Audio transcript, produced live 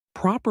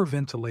Proper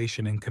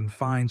ventilation in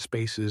confined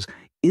spaces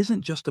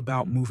isn't just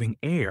about moving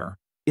air,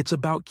 it's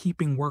about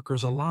keeping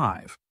workers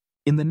alive.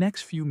 In the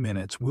next few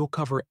minutes, we'll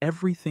cover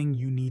everything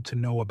you need to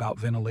know about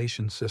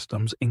ventilation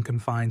systems in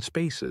confined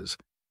spaces,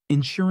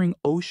 ensuring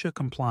OSHA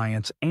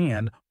compliance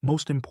and,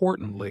 most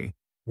importantly,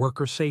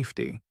 worker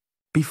safety.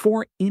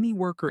 Before any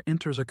worker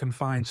enters a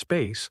confined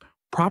space,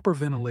 proper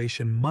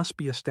ventilation must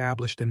be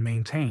established and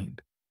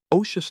maintained.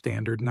 OSHA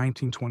Standard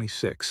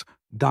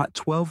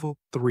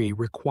 1926.1203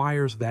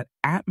 requires that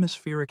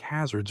atmospheric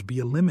hazards be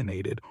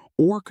eliminated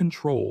or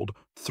controlled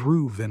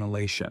through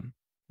ventilation.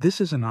 This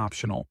isn't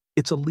optional,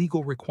 it's a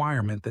legal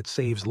requirement that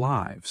saves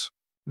lives.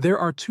 There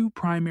are two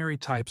primary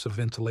types of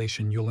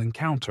ventilation you'll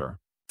encounter.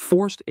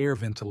 Forced air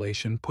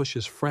ventilation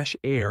pushes fresh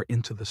air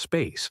into the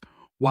space,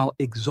 while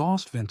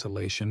exhaust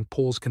ventilation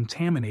pulls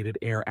contaminated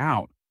air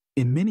out.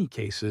 In many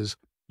cases,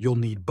 you'll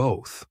need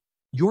both.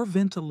 Your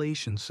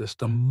ventilation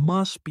system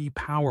must be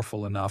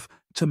powerful enough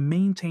to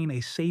maintain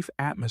a safe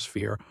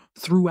atmosphere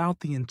throughout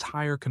the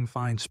entire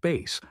confined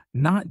space,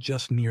 not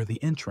just near the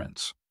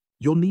entrance.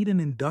 You'll need an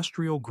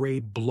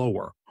industrial-grade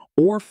blower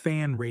or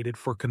fan rated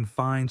for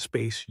confined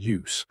space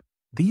use.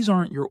 These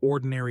aren't your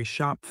ordinary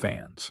shop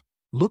fans.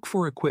 Look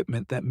for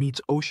equipment that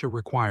meets OSHA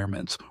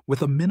requirements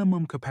with a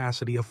minimum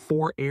capacity of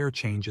 4 air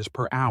changes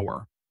per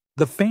hour.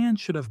 The fan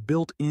should have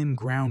built-in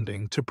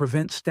grounding to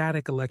prevent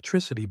static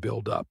electricity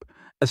buildup,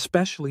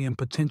 especially in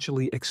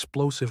potentially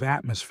explosive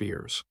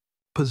atmospheres.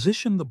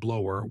 Position the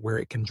blower where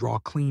it can draw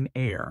clean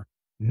air.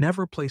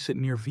 Never place it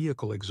near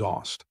vehicle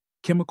exhaust,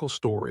 chemical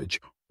storage,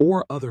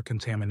 or other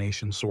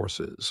contamination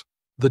sources.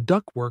 The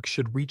ductwork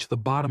should reach the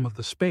bottom of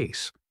the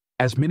space,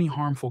 as many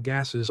harmful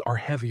gases are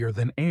heavier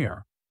than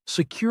air.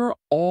 Secure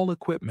all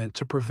equipment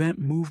to prevent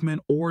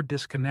movement or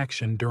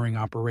disconnection during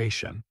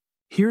operation.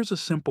 Here's a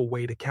simple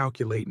way to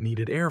calculate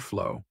needed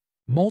airflow.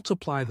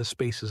 Multiply the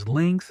space's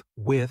length,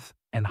 width,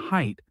 and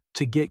height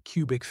to get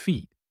cubic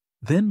feet.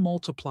 Then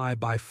multiply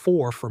by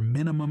 4 for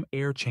minimum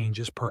air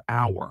changes per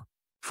hour.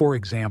 For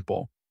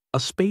example, a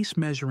space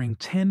measuring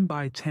 10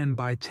 by 10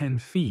 by 10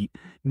 feet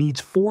needs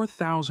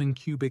 4,000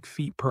 cubic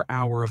feet per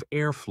hour of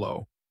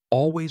airflow.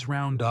 Always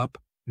round up,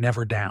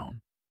 never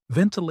down.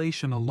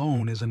 Ventilation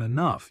alone isn't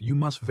enough. You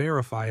must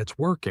verify it's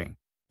working.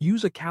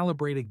 Use a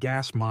calibrated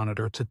gas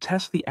monitor to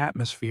test the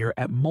atmosphere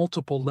at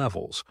multiple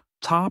levels,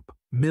 top,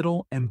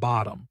 middle, and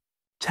bottom.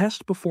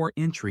 Test before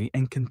entry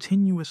and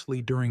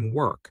continuously during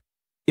work.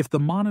 If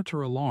the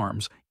monitor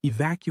alarms,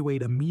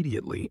 evacuate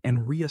immediately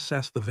and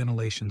reassess the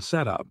ventilation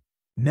setup.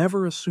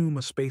 Never assume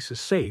a space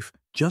is safe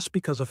just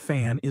because a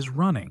fan is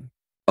running.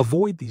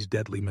 Avoid these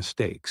deadly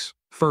mistakes.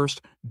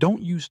 First,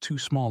 don't use too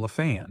small a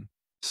fan.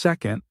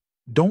 Second,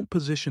 don't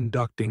position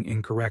ducting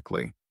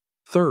incorrectly.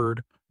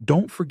 Third,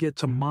 don't forget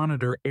to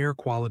monitor air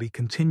quality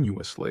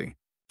continuously.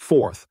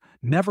 Fourth,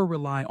 never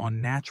rely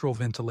on natural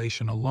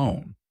ventilation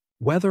alone.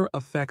 Weather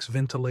affects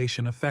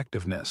ventilation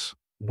effectiveness.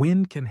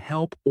 Wind can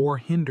help or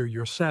hinder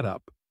your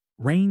setup.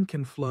 Rain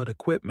can flood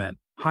equipment.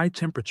 High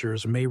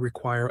temperatures may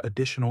require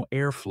additional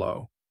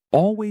airflow.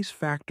 Always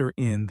factor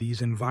in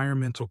these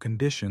environmental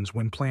conditions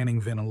when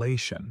planning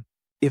ventilation.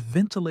 If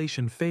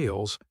ventilation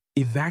fails,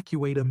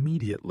 evacuate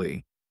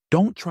immediately.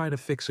 Don't try to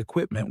fix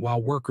equipment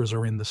while workers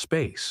are in the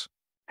space.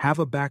 Have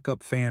a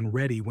backup fan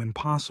ready when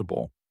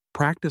possible.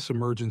 Practice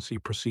emergency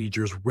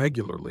procedures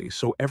regularly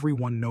so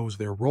everyone knows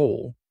their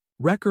role.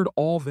 Record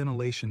all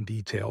ventilation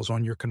details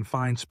on your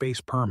confined space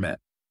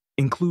permit.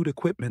 Include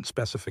equipment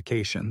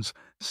specifications,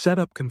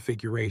 setup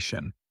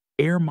configuration,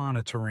 air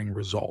monitoring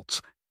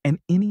results, and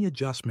any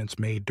adjustments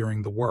made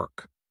during the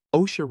work.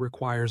 OSHA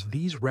requires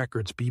these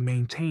records be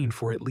maintained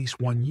for at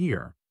least 1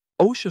 year.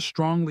 OSHA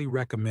strongly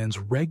recommends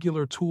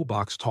regular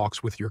toolbox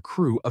talks with your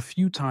crew a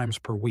few times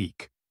per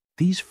week.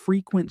 These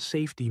frequent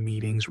safety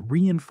meetings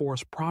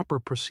reinforce proper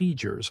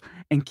procedures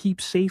and keep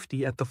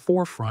safety at the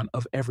forefront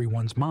of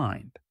everyone's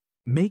mind.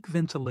 Make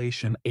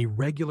ventilation a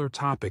regular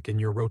topic in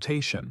your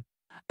rotation,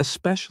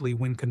 especially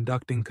when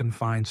conducting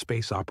confined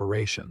space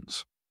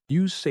operations.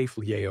 Use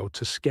SafelyAO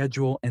to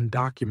schedule and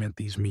document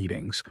these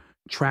meetings,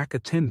 track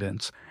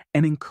attendance,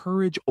 and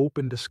encourage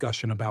open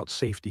discussion about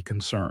safety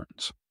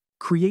concerns.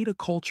 Create a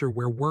culture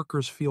where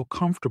workers feel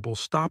comfortable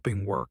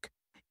stopping work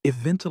if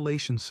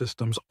ventilation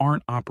systems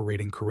aren't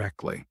operating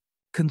correctly.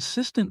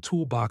 Consistent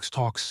toolbox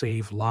talks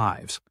save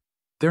lives.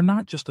 They're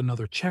not just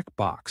another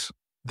checkbox.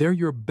 They're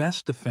your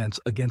best defense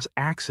against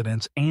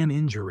accidents and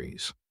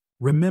injuries.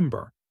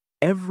 Remember,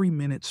 every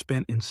minute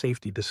spent in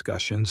safety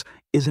discussions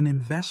is an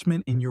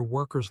investment in your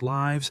workers'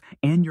 lives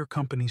and your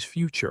company's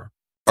future.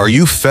 Are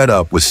you fed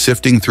up with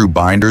sifting through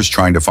binders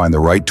trying to find the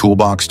right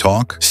toolbox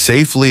talk?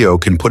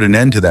 SafelyAO can put an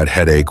end to that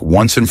headache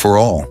once and for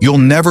all. You'll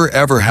never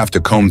ever have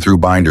to comb through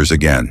binders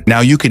again.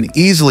 Now you can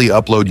easily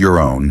upload your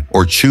own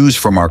or choose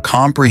from our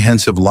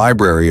comprehensive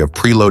library of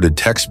preloaded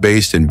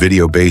text-based and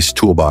video-based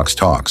toolbox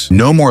talks.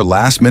 No more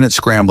last-minute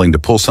scrambling to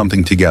pull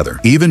something together.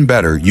 Even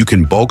better, you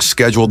can bulk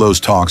schedule those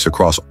talks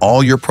across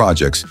all your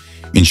projects,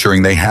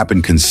 ensuring they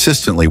happen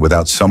consistently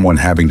without someone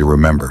having to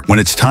remember. When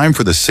it's time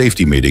for the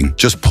safety meeting,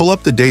 just pull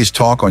up the day's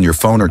talk on your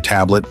phone or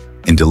tablet,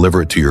 and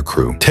deliver it to your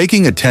crew.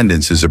 Taking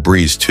attendance is a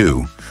breeze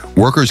too.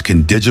 Workers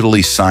can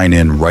digitally sign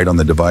in right on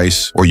the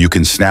device, or you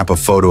can snap a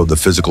photo of the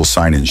physical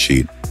sign-in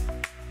sheet.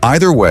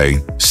 Either way,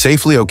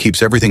 Safely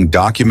keeps everything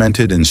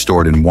documented and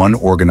stored in one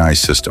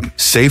organized system.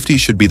 Safety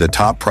should be the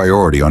top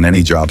priority on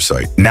any job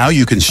site. Now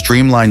you can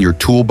streamline your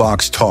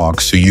toolbox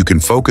talk so you can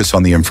focus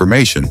on the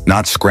information,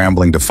 not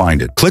scrambling to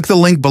find it. Click the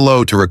link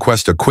below to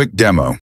request a quick demo.